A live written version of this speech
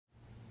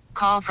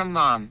Call from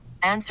mom.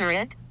 Answer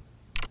it.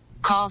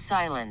 Call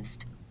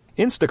silenced.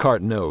 Instacart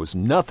knows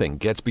nothing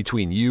gets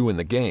between you and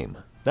the game.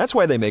 That's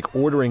why they make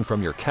ordering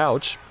from your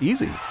couch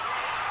easy.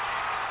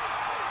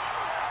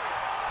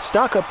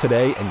 Stock up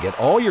today and get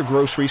all your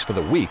groceries for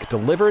the week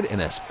delivered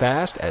in as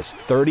fast as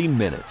 30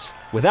 minutes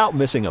without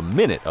missing a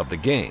minute of the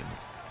game.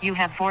 You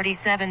have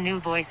 47 new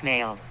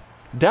voicemails.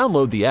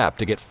 Download the app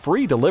to get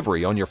free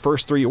delivery on your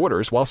first 3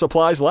 orders while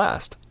supplies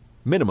last.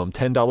 Minimum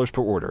 $10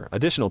 per order.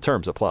 Additional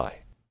terms apply.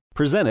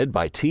 Presented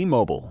by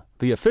T-Mobile,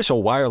 the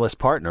official wireless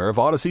partner of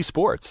Odyssey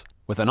Sports.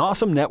 With an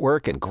awesome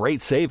network and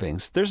great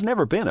savings, there's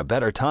never been a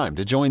better time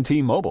to join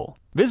T-Mobile.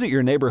 Visit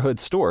your neighborhood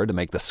store to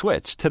make the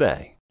switch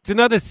today. It's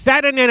another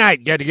Saturday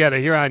night get-together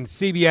here on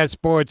CBS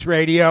Sports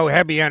Radio.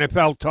 Heavy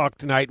NFL talk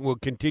tonight, and we'll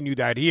continue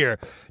that here.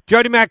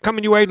 Jody Mac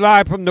coming your way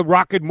live from the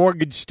Rocket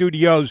Mortgage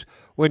Studios.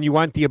 When you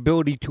want the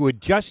ability to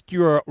adjust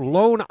your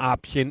loan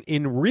option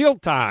in real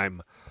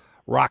time,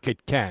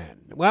 Rocket can.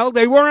 Well,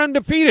 they were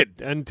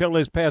undefeated until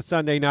this past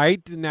Sunday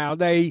night. Now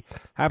they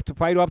have to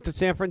fight off the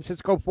San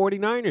Francisco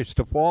 49ers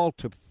to fall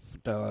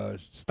to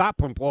stop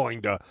from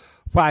falling to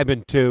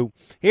 5-2.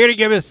 Here to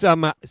give us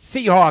some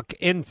Seahawk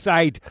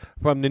insight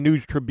from the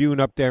News Tribune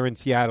up there in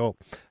Seattle,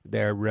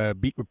 their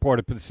beat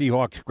reporter for the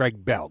Seahawks,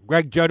 Gregg Bell.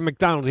 Greg, Jody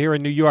McDonald here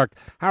in New York.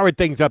 How are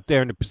things up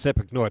there in the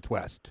Pacific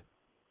Northwest?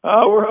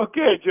 We're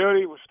okay,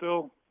 Jody. We're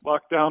still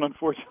locked down,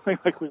 unfortunately,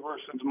 like we were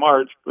since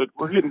March, but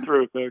we're getting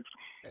through it, thanks.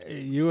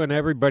 You and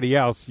everybody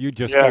else, you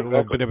just got a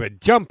little bit of a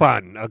jump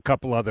on a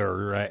couple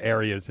other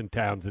areas and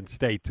towns and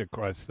states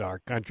across our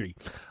country.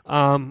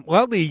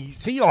 Well, the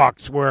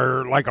Seahawks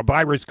were like a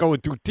virus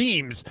going through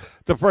teams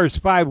the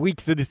first 5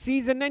 weeks of the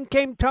season, then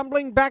came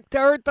tumbling back to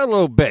earth a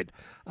little bit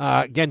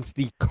against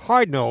the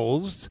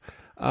Cardinals.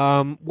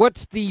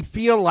 What's the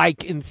feel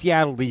like in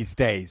Seattle these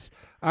days?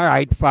 All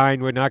right,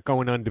 fine, we're not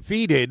going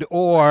undefeated,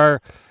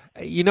 or...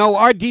 You know,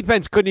 our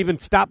defense couldn't even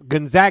stop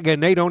Gonzaga,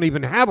 and they don't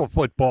even have a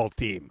football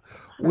team,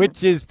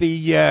 which is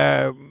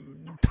the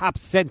top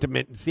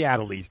sentiment in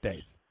Seattle these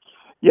days.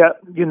 Yeah,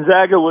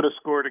 Gonzaga would have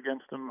scored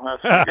against them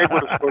last week. They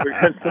would have scored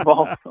against them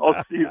all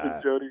season,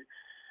 Jody.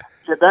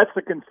 Yeah, that's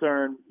the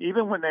concern.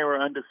 Even when they were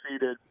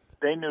undefeated,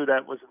 they knew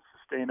that wasn't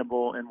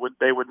sustainable and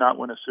they would not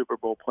win a Super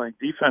Bowl playing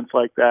defense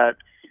like that.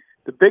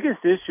 The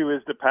biggest issue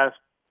is the pass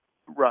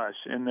rush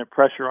and the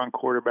pressure on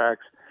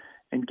quarterbacks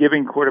and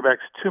giving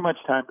quarterbacks too much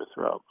time to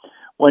throw.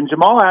 When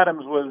Jamal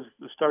Adams was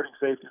the starting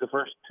safety the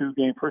first 3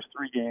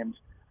 games,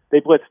 they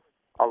blitzed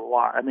a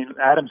lot. I mean,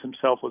 Adams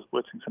himself was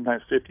blitzing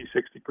sometimes 50,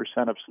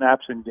 60% of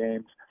snaps in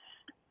games.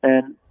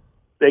 And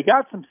they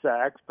got some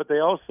sacks, but they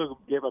also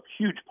gave up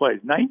huge plays.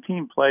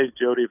 19 plays,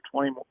 Jody, of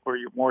 20 or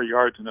more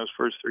yards in those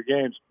first 3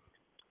 games.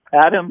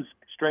 Adams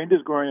strained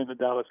his groin in the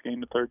Dallas game,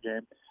 the 3rd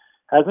game.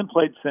 Hasn't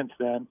played since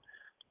then.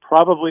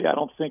 Probably, I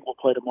don't think will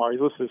play tomorrow.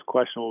 He's listed as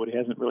questionable, but he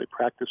hasn't really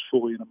practiced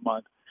fully in a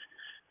month.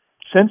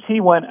 Since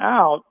he went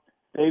out,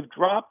 they've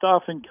dropped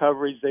off in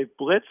coverage. They've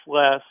blitzed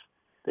less.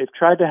 They've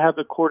tried to have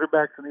the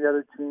quarterbacks on the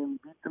other team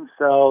beat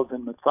themselves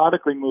and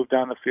methodically move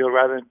down the field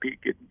rather than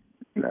beating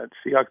the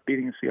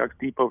Seahawks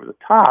deep over the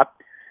top.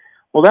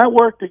 Well, that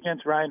worked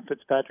against Ryan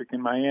Fitzpatrick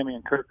in Miami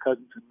and Kirk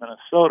Cousins in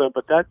Minnesota,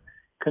 but that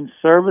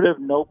conservative,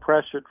 no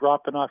pressure,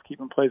 dropping off,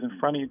 keeping plays in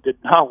front of you did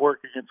not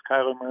work against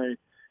Kyler Murray,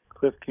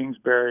 Cliff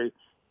Kingsbury,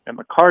 and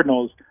the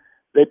Cardinals.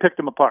 They picked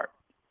them apart.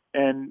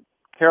 And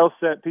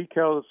Pete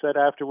Carroll said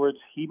afterwards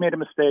he made a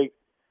mistake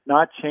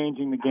not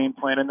changing the game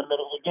plan in the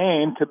middle of the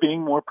game to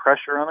being more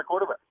pressure on the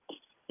quarterback.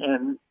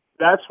 And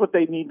that's what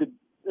they need to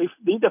they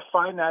need to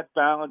find that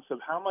balance of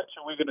how much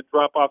are we going to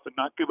drop off and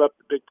not give up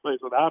the big plays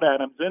without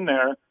Adams in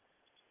there.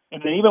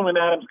 And then even when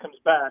Adams comes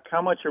back,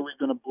 how much are we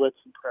going to blitz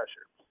and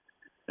pressure?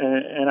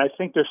 And I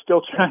think they're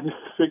still trying to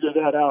figure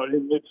that out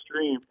in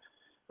midstream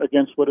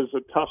against what is a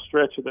tough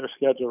stretch of their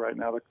schedule right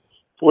now. The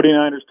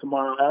 49ers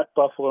tomorrow, at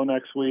Buffalo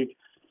next week,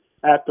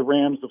 at the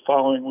Rams the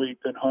following week,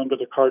 then home to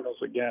the Cardinals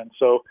again.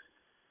 So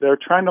they're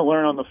trying to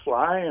learn on the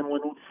fly, and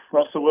when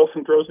Russell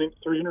Wilson throws in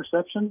 3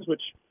 interceptions,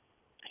 which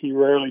he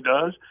rarely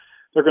does,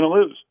 they're going to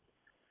lose.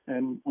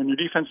 And when your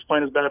defense is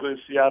playing as badly as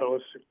Seattle,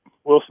 if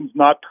Wilson's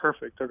not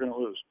perfect, they're going to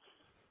lose.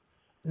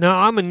 No,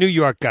 I'm a New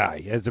York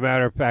guy. As a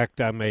matter of fact,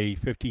 I'm a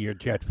 50-year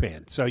Jet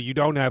fan. So you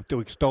don't have to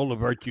extol the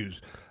virtues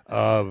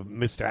of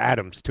Mr.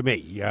 Adams to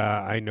me.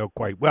 I know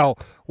quite well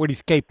what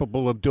he's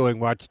capable of doing.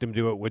 Watched him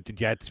do it with the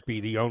Jets,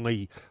 be the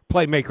only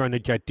playmaker on the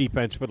Jet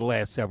defense for the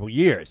last several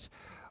years.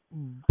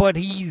 But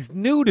he's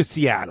new to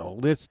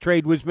Seattle. This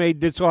trade was made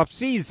this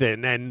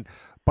offseason, and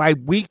by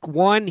week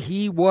 1,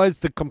 he was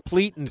the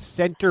complete and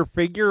center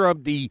figure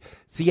of the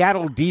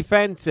Seattle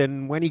defense,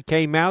 and when he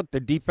came out, the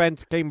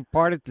defense came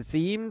apart at the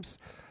seams.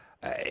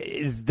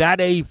 Is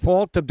that a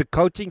fault of the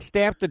coaching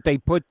staff that they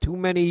put too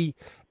many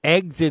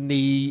eggs in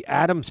the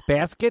Adams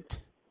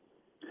basket?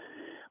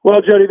 Well,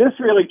 Jody, this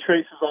really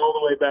traces all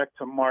the way back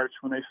to March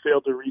when they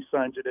failed to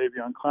re-sign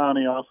Jadeveon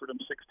Clowney, offered him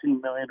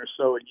 $16 million or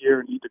so a year,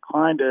 and he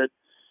declined it.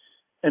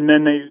 And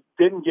then they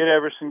didn't get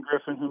Everson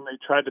Griffin, whom they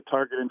tried to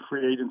target in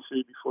free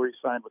agency before he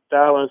signed with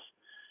Dallas.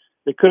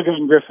 They could have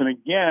gotten Griffin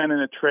again in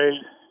a trade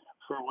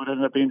for what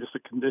ended up being just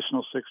a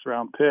conditional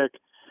 6th-round pick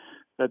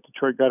that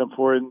Detroit got him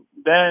for. And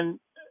then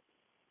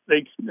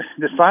they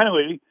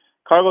finally,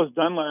 Carlos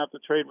Dunlap, the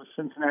trade with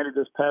Cincinnati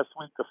this past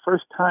week, the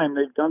first time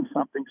they've done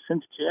something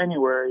since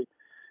January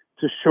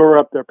to shore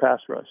up their pass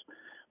rush.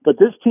 But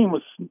this team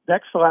was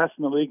next to last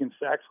in the league in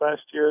sacks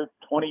last year,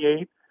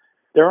 28.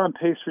 They're on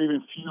pace for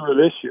even fewer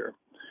this year.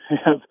 They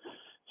have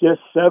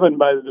just 7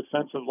 by the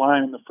defensive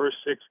line in the first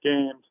 6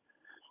 games.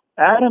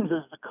 Adams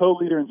is the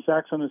co-leader in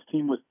sacks on this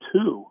team with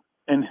 2,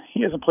 and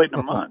he hasn't played in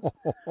a month.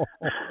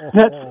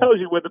 That tells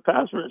you what the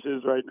pass rush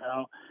is right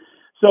now.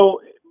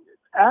 So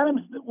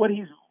Adams, what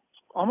he's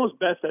almost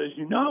best at, as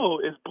you know,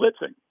 is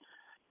blitzing.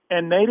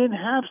 And they didn't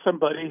have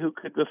somebody who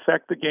could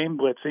affect the game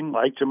blitzing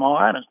like Jamal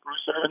Adams.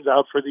 Bruce Irvin's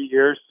out for the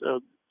year,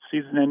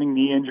 season-ending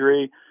knee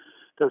injury.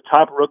 The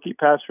top rookie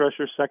pass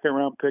rusher,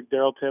 2nd-round pick,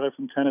 Darrell Taylor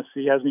from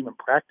Tennessee, hasn't even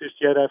practiced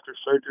yet after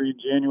surgery in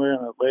January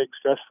on a leg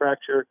stress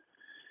fracture.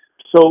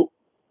 So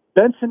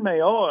Benson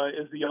Mayoa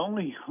is the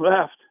only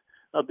left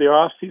of their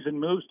off-season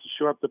moves to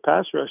shore up the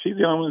pass rush. He's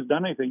the only one who's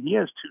done anything. He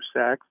has 2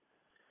 sacks,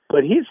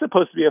 but he's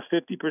supposed to be a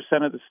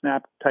 50% of the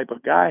snap type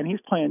of guy, and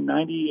he's playing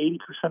 90,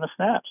 80% of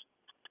snaps.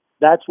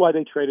 That's why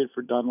they traded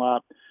for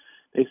Dunlap.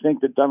 They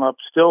think that Dunlap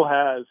still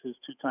has his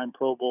 2-time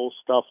Pro Bowl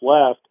stuff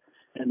left,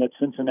 and that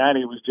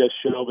Cincinnati was just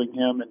shelving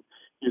him and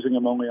using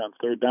him only on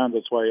 3rd down.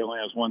 That's why he only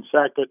has 1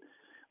 sack. But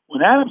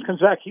when Adams comes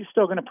back, he's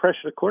still going to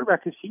pressure the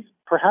quarterback because he's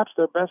perhaps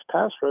their best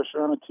pass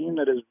rusher on a team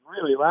that is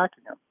really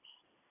lacking him.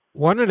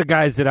 One of the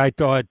guys that I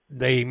thought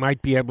they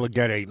might be able to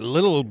get a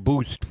little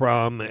boost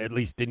from, at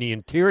least in the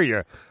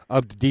interior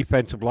of the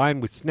defensive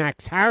line, was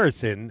Snacks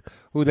Harrison,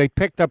 who they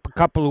picked up a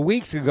couple of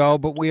weeks ago,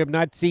 but we have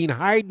not seen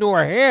hide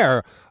nor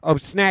hair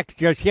of Snacks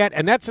just yet.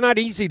 And that's not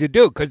easy to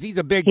do because he's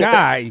a big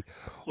guy.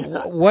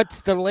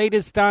 What's the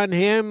latest on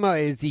him?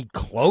 Is he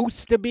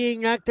close to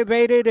being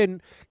activated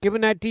and giving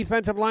that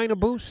defensive line a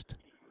boost?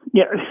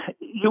 Yeah,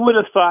 you would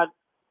have thought,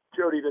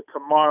 Jody, that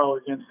tomorrow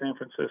against San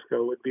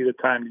Francisco would be the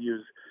time to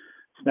use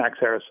Snacks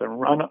Harrison.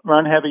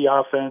 Run heavy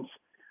offense,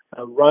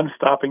 run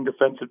stopping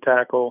defensive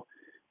tackle,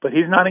 but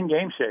he's not in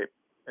game shape.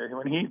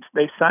 When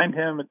they signed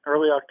him in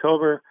early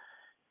October,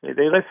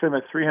 they listed him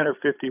at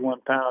 351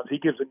 pounds. He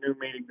gives a new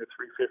meaning to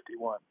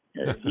 351.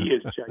 He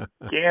is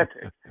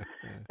gigantic,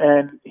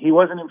 and he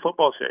wasn't in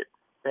football shape.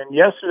 And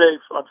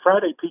yesterday, on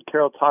Friday, Pete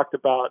Carroll talked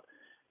about,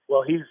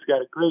 well, he's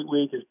got a great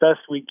week, his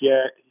best week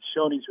yet. He's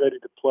shown he's ready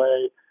to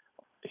play.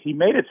 He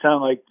made it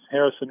sound like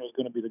Harrison was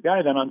going to be the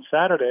guy. Then on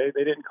Saturday,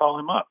 they didn't call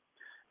him up.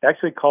 They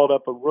actually called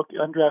up a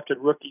undrafted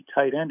rookie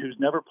tight end who's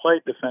never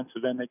played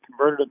defensive end. They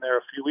converted him there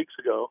a few weeks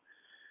ago,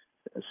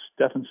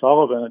 Stephen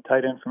Sullivan, a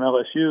tight end from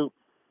LSU,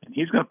 and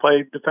he's going to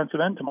play defensive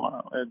end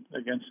tomorrow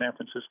against San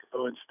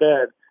Francisco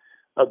instead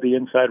of the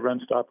inside run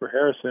stopper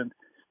Harrison.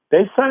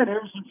 They signed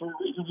Harrison for a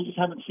reason. We just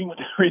haven't seen what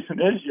the reason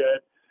is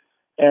yet.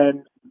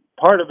 And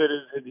part of it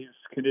is that his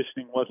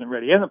conditioning wasn't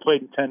ready. He hasn't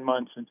played in 10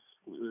 months since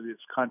his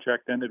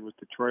contract ended with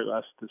Detroit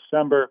last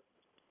December.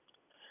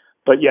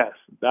 But yes,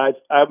 I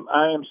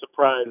am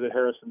surprised that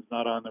Harrison's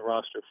not on the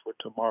roster for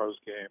tomorrow's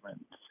game in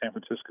San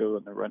Francisco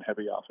and the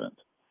run-heavy offense.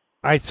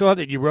 I saw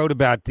that you wrote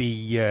about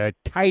the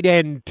tight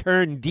end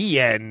turned D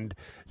end,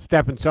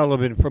 Stephen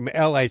Sullivan from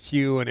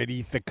LSU, and that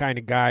he's the kind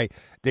of guy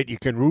that you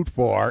can root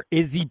for.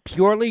 Is he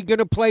purely going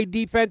to play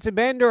defensive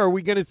end, or are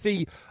we going to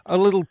see a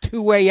little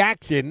two-way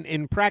action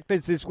in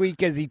practice this week?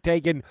 Has he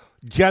taken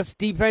just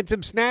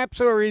defensive snaps,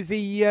 or is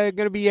he going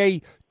to be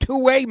a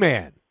two-way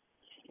man?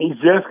 He's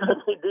just going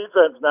to play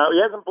defense now. He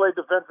hasn't played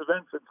defensive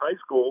end since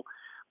high school,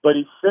 but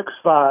he's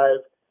 6'5",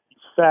 he's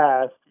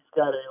fast, he's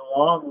got a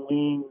long,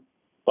 lean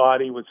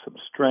body with some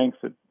strength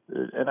that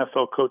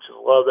NFL coaches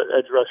love at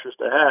edge rushers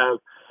to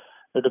have.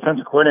 The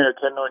defensive coordinator,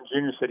 Ken Norton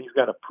Jr., said he's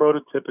got a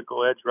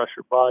prototypical edge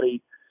rusher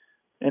body,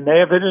 and they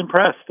have been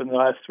impressed in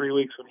the last 3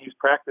 weeks when he's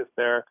practiced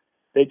there.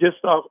 They just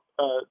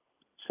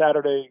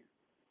Saturday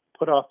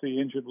put off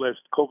the injured list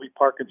Colby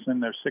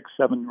Parkinson, their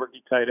 6'7"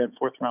 rookie tight end,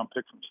 4th-round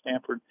pick from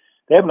Stanford.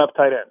 They have enough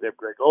tight ends. They have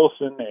Greg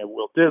Olsen, they have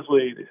Will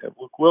Disley, they have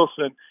Luke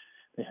Wilson,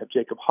 they have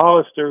Jacob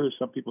Hollister, who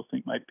some people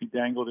think might be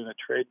dangled in a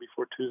trade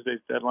before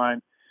Tuesday's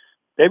deadline.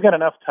 They've got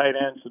enough tight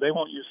ends, so they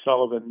won't use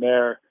Sullivan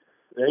there.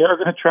 They are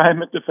going to try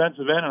him at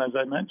defensive end, and as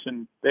I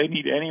mentioned, they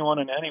need anyone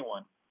and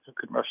anyone who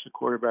can rush the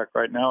quarterback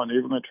right now, and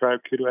they're going to try a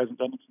kid who hasn't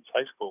done it since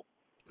high school.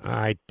 All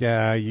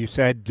right, you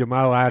said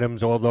Jamal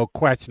Adams, although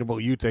questionable,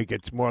 you think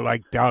it's more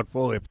like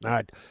doubtful, if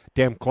not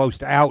damn close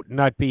to out,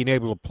 not being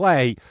able to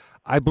play.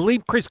 I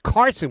believe Chris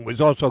Carson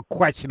was also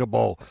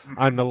questionable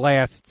on the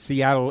last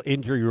Seattle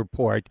injury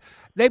report.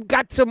 They've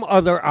got some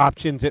other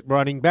options at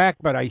running back,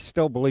 but I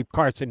still believe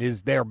Carson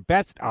is their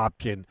best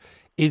option.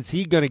 Is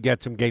he going to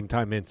get some game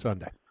time in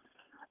Sunday?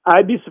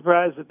 I'd be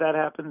surprised if that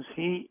happens.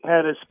 He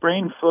had a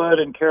sprained foot,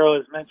 and Carroll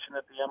has mentioned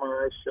that the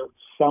MRI showed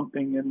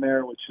something in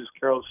there, which is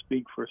Carroll's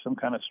speak for some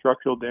kind of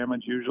structural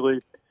damage usually.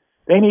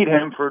 They need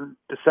him for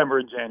December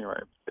and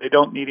January. They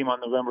don't need him on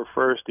November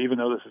 1st, even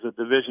though this is a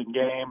division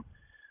game.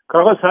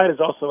 Carlos Hyde is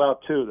also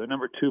out, too, the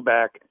number 2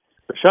 back.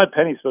 Rashad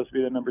Penny's supposed to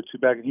be the number 2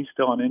 back, and he's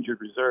still on injured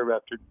reserve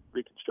after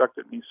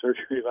reconstructive knee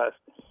surgery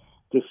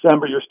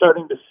December, you're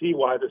starting to see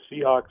why the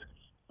Seahawks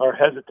are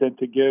hesitant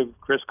to give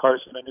Chris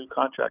Carson a new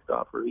contract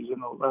offer. He's in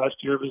the last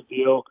year of his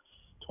deal,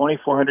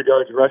 2,400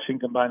 yards rushing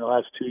combined the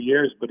last 2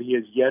 years, but he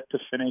has yet to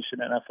finish an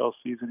NFL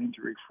season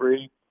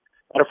injury-free.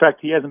 Matter of fact,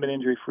 he hasn't been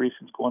injury-free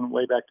since going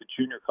way back to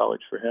junior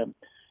college for him.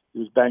 He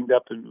was banged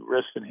up in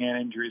wrist and hand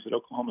injuries at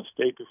Oklahoma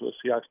State before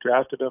the Seahawks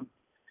drafted him.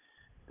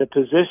 The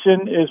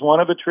position is one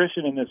of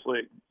attrition in this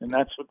league, and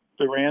that's what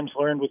the Rams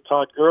learned with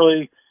Todd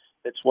Gurley.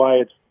 It's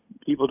why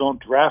people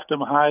don't draft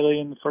him highly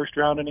in the first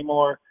round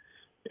anymore.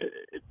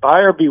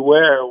 Buyer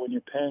beware when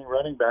you're paying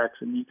running backs,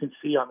 and you can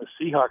see on the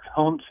Seahawks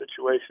home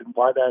situation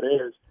why that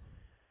is.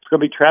 It's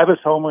going to be Travis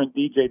Homer and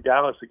DJ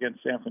Dallas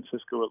against San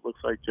Francisco, it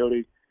looks like,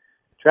 Jody.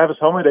 Travis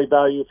Homer, they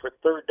value for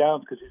third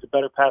downs because he's a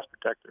better pass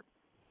protector.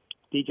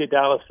 DJ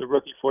Dallas, the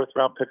rookie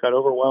fourth-round pick, got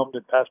overwhelmed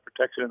in pass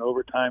protection in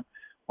overtime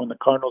when the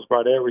Cardinals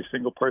brought every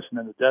single person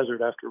in the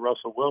desert after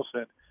Russell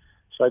Wilson.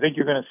 So I think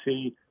you're going to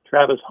see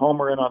Travis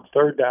Homer in on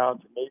third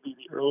downs, and maybe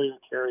the earlier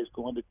carries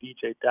go into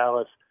DJ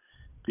Dallas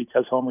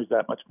because Homer's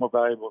that much more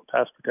valuable in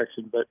pass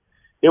protection. But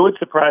it would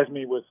surprise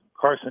me with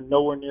Carson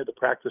nowhere near the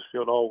practice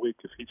field all week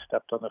if he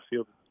stepped on the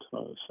field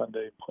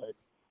Sunday and played.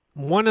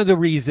 One of the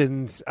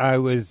reasons I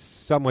was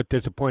somewhat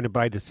disappointed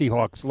by the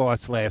Seahawks'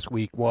 loss last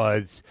week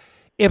was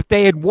if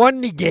they had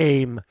won the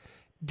game,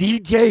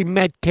 DJ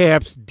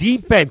Metcalf's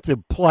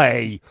defensive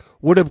play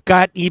would have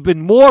got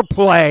even more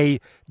play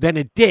than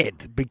it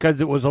did because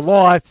it was a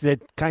loss.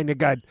 It kind of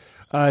got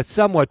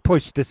somewhat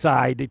pushed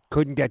aside. It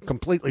couldn't get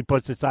completely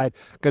pushed aside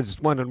because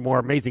it's one of the more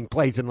amazing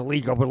plays in the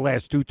league over the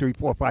last 2, 3,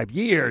 4, 5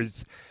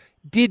 years.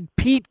 Did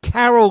Pete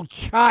Carroll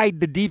chide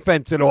the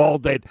defense at all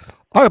that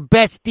our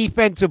best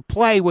defensive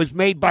play was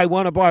made by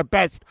one of our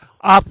best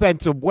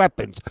offensive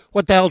weapons?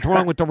 What the hell's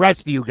wrong with the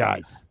rest of you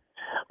guys?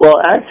 Well,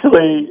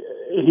 actually,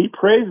 he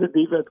praised the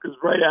defense because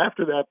right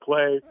after that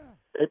play,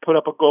 they put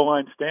up a goal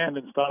line stand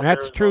and stopped.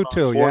 That's true,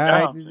 too.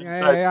 Yeah,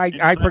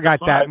 I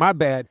forgot that. My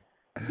bad.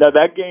 Now,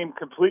 that game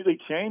completely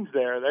changed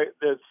there.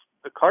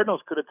 The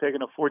Cardinals could have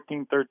taken a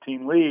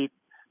 14-13 lead.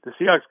 The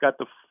Seahawks got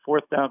the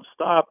fourth down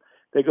stop.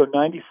 They go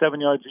 97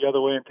 yards the other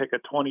way and take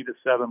a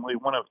 20-7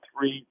 lead, one of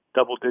 3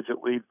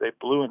 double-digit leads they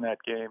blew in that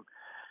game.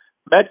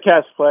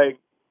 Metcalf's play,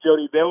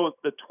 Jody,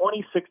 the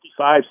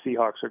 2065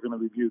 Seahawks are going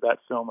to review that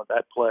film of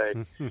that play.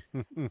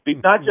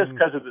 Not just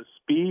because of the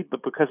speed,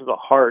 but because of the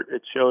heart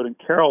it showed, and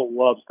Carroll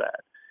loves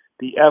that.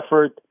 The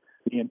effort,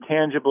 the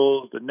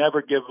intangibles, the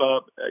never give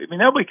up. I mean,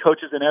 there'll be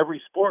coaches in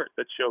every sport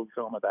that show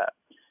film of that.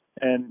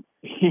 And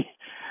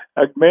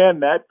a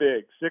man that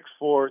big,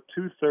 6'4",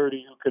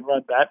 230, who can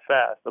run that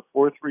fast, a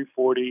 4.3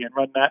 40, and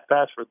run that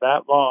fast for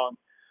that long.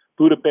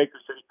 Buda Baker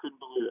said he couldn't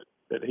believe it,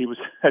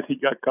 that he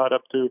got caught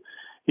up to.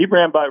 He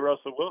ran by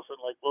Russell Wilson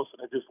like Wilson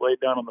had just laid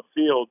down on the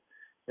field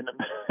in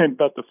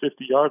about the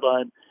 50-yard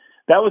line.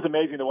 That was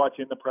amazing to watch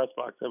in the press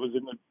box. I was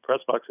in the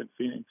press box in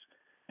Phoenix,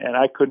 and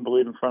I couldn't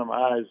believe in front of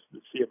my eyes to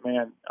see a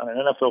man on an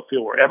NFL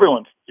field where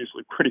everyone's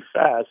usually pretty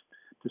fast,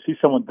 to see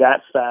someone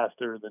that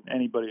faster than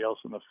anybody else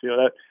in the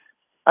field.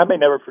 I may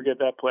never forget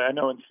that play. I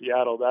know in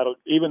Seattle,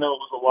 even though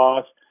it was a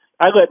loss,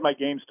 I led my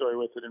game story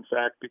with it, in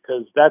fact,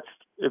 because that's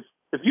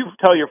if you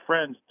tell your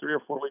friends 3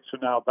 or 4 weeks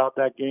from now about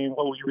that game,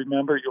 what will you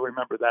remember? You'll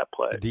remember that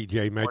play.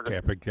 DJ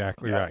Metcalf,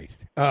 exactly right.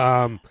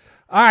 All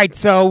right,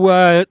 so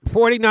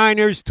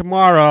 49ers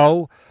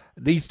tomorrow.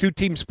 These two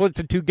teams split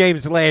the 2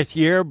 games last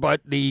year,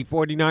 but the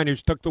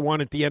 49ers took the one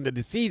at the end of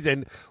the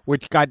season,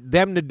 which got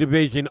them the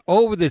division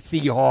over the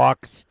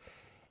Seahawks.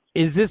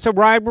 Is this a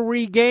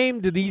rivalry game?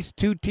 Do these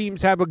two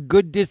teams have a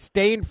good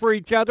disdain for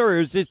each other, or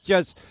is this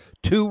just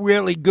 2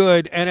 really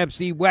good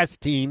NFC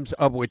West teams,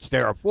 of which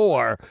there are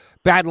 4,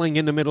 battling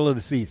in the middle of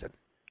the season?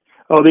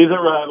 Oh, these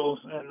are rivals,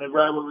 and the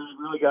rivalry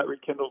really got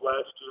rekindled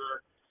last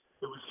year.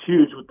 It was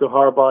huge with the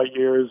Harbaugh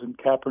years and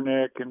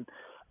Kaepernick and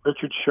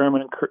Richard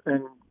Sherman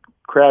and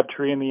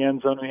Crabtree in the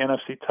end zone in the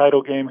NFC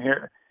title game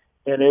here.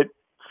 And it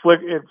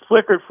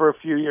flickered for a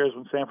few years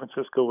when San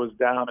Francisco was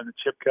down in the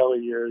Chip Kelly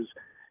years,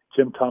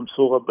 Jim Tom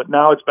Sula, but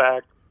now it's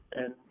back,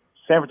 and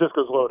San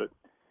Francisco's loaded.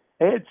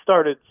 They had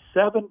started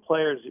 7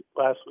 players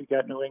last week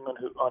at New England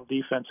on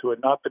defense who had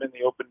not been in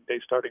the opening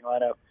day starting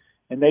lineup,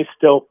 and they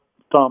still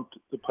thumped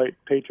the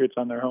Patriots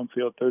on their home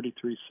field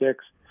 33-6.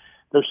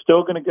 They're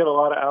still going to get a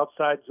lot of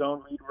outside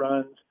zone read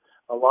runs,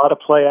 a lot of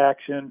play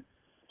action.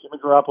 Jimmy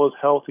Garoppolo's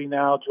healthy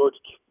now. George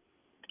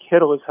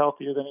Kittle is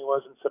healthier than he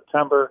was in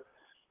September.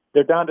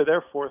 They're down to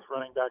their 4th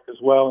running back as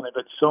well, and they've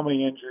had so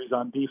many injuries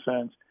on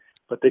defense.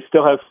 But they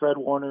still have Fred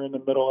Warner in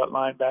the middle at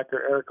linebacker.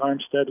 Eric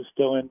Armstead is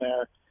still in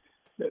there.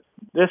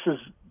 This is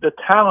the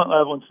talent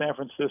level in San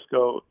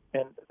Francisco,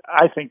 and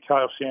I think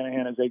Kyle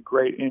Shanahan is a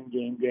great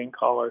in-game game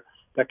caller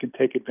that can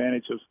take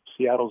advantage of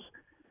Seattle's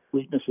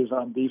weaknesses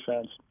on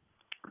defense.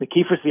 The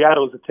key for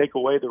Seattle is to take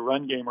away the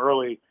run game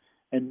early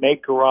and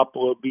make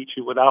Garoppolo beat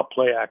you without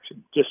play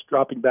action, just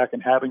dropping back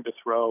and having to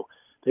throw.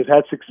 They've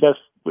had success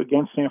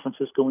against San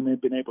Francisco when they've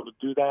been able to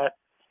do that.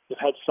 They've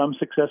had some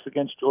success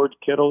against George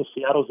Kittle.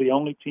 Seattle's the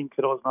only team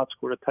Kittle has not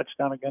scored a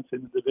touchdown against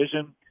in the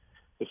division.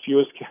 The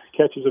fewest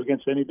catches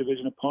against any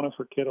division opponent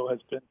for Kittle has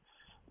been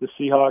the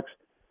Seahawks.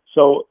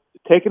 So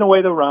taking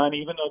away the run,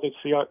 even though the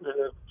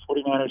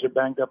 49ers are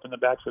banged up in the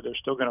back, so they're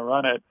still going to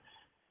run it.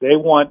 They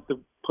want to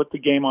put the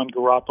game on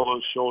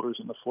Garoppolo's shoulders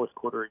in the fourth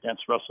quarter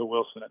against Russell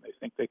Wilson, and they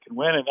think they can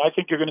win. And I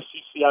think you're going to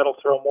see Seattle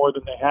throw more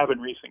than they have in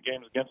recent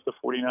games against the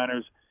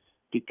 49ers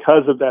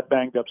because of that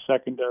banged-up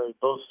secondary.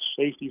 Both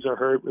safeties are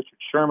hurt. Richard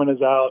Sherman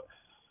is out.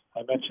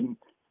 I mentioned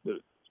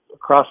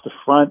across the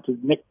front,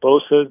 Nick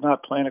Bosa is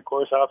not playing, of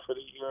course, out for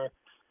the year.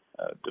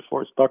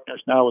 DeForest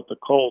Buckner's now with the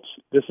Colts.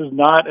 This is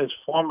not as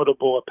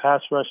formidable a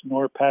pass rush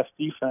nor a pass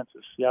defense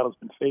as Seattle's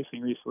been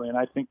facing recently, and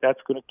I think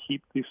that's going to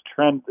keep this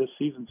trend this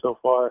season so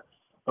far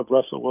of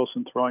Russell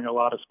Wilson throwing a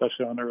lot,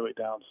 especially on early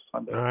downs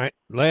Sunday. All right,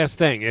 last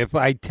thing. If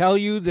I tell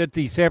you that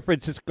the San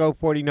Francisco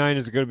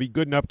 49ers are going to be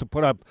good enough to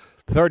put up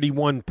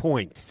 31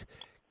 points,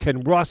 can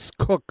Russ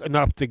cook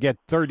enough to get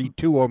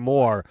 32 or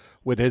more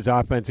with his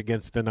offense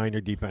against the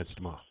Niner defense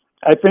tomorrow?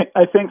 I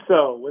think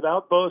so.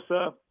 Without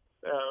Bosa,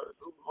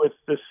 with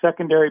the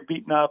secondary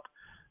beaten up,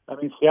 I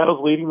mean,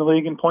 Seattle's leading the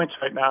league in points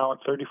right now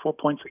at 34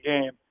 points a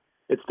game.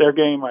 It's their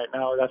game right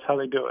now. That's how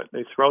they do it.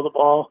 They throw the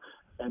ball,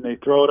 and they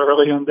throw it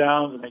early on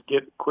downs, and they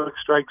get quick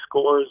strike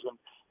scores, and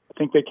I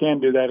think they can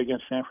do that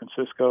against San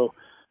Francisco.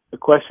 The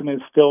question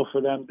is still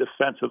for them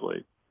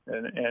defensively,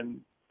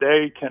 and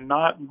they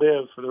cannot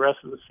live for the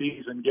rest of the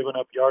season giving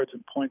up yards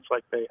and points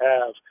like they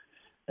have.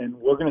 And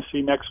we're going to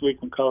see next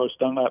week when Carlos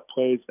Dunlap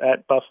plays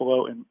at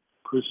Buffalo, and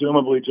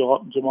presumably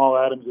Jamal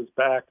Adams is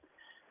back.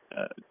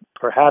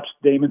 Perhaps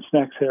Damon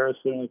Snacks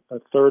Harrison, a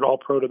third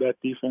All-Pro to that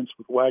defense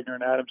with Wagner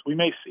and Adams. We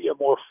may see a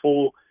more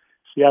full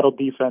Seattle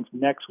defense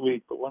next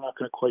week, but we're not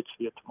going to quite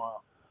see it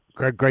tomorrow.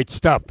 Great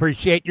stuff.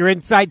 Appreciate your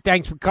insight.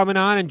 Thanks for coming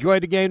on. Enjoy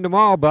the game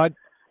tomorrow, bud.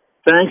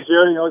 Thanks,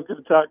 Jody. Always good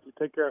to talk to you.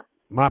 Take care.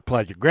 My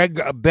pleasure. Gregg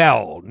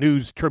Bell,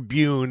 News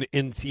Tribune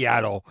in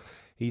Seattle.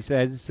 He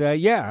says,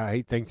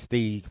 he thinks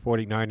the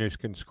 49ers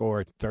can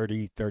score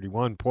 30,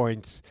 31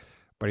 points,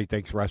 but he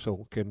thinks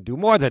Russell can do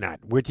more than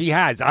that, which he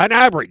has. On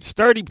average,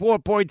 34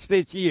 points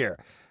this year.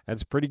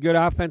 That's a pretty good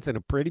offense and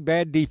a pretty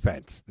bad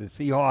defense. The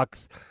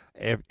Seahawks,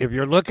 if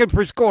you're looking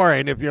for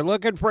scoring, if you're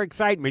looking for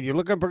excitement, you're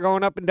looking for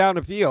going up and down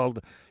the field,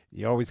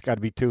 you always got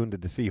to be tuned to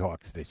the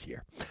Seahawks this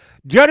year.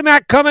 Jody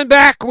Mac coming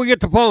back. We get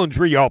the phones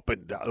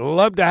reopened.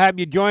 Love to have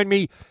you join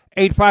me.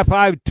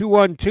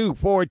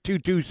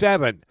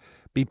 855-212-4227.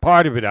 Be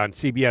part of it on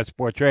CBS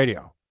Sports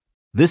Radio.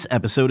 This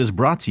episode is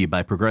brought to you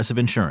by Progressive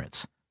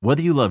Insurance.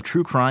 Whether you love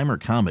true crime or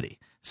comedy,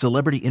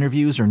 celebrity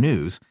interviews or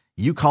news,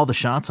 you call the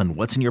shots on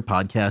what's in your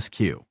podcast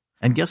queue.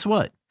 And guess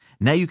what?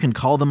 Now you can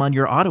call them on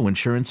your auto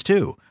insurance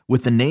too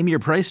with the Name Your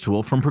Price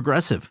tool from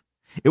Progressive.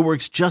 It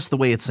works just the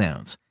way it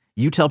sounds.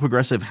 You tell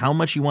Progressive how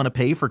much you want to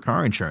pay for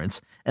car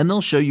insurance, and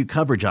they'll show you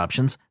coverage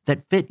options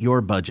that fit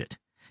your budget.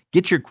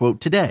 Get your quote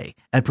today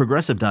at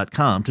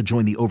Progressive.com to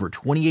join the over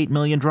 28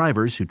 million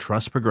drivers who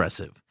trust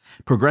Progressive.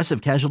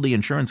 Progressive Casualty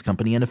Insurance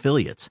Company and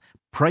Affiliates.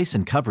 Price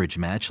and coverage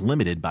match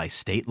limited by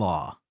state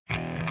law.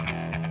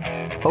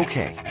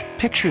 Okay,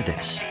 picture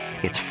this.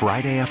 It's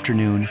Friday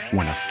afternoon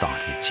when a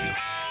thought hits you.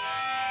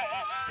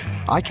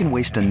 I can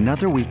waste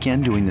another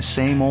weekend doing the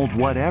same old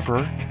whatever,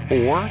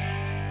 or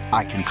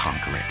I can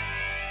conquer it.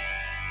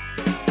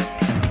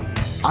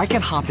 I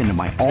can hop into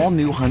my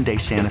all-new Hyundai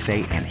Santa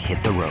Fe and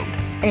hit the road.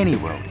 Any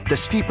road. The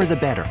steeper, the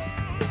better.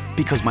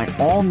 Because my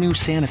all-new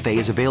Santa Fe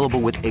is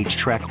available with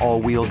H-Track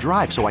all-wheel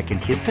drive, so I can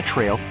hit the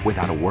trail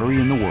without a worry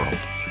in the world.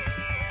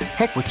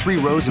 Heck, with 3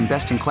 rows and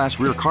best-in-class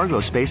rear cargo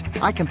space,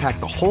 I can pack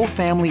the whole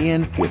family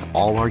in with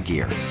all our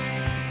gear.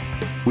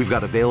 We've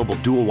got available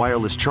dual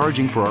wireless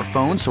charging for our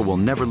phones, so we'll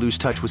never lose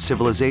touch with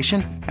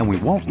civilization, and we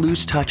won't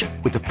lose touch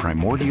with the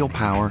primordial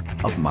power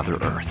of Mother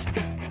Earth.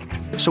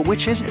 So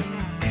which is it?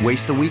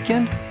 Waste the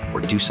weekend or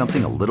do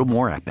something a little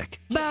more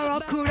epic?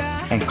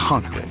 And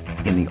conquer it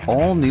in the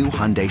all-new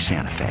Hyundai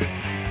Santa Fe.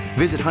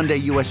 Visit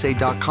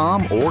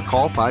HyundaiUSA.com or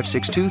call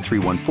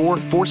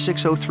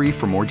 562-314-4603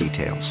 for more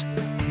details.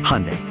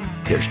 Hyundai,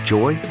 there's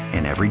joy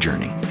in every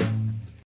journey.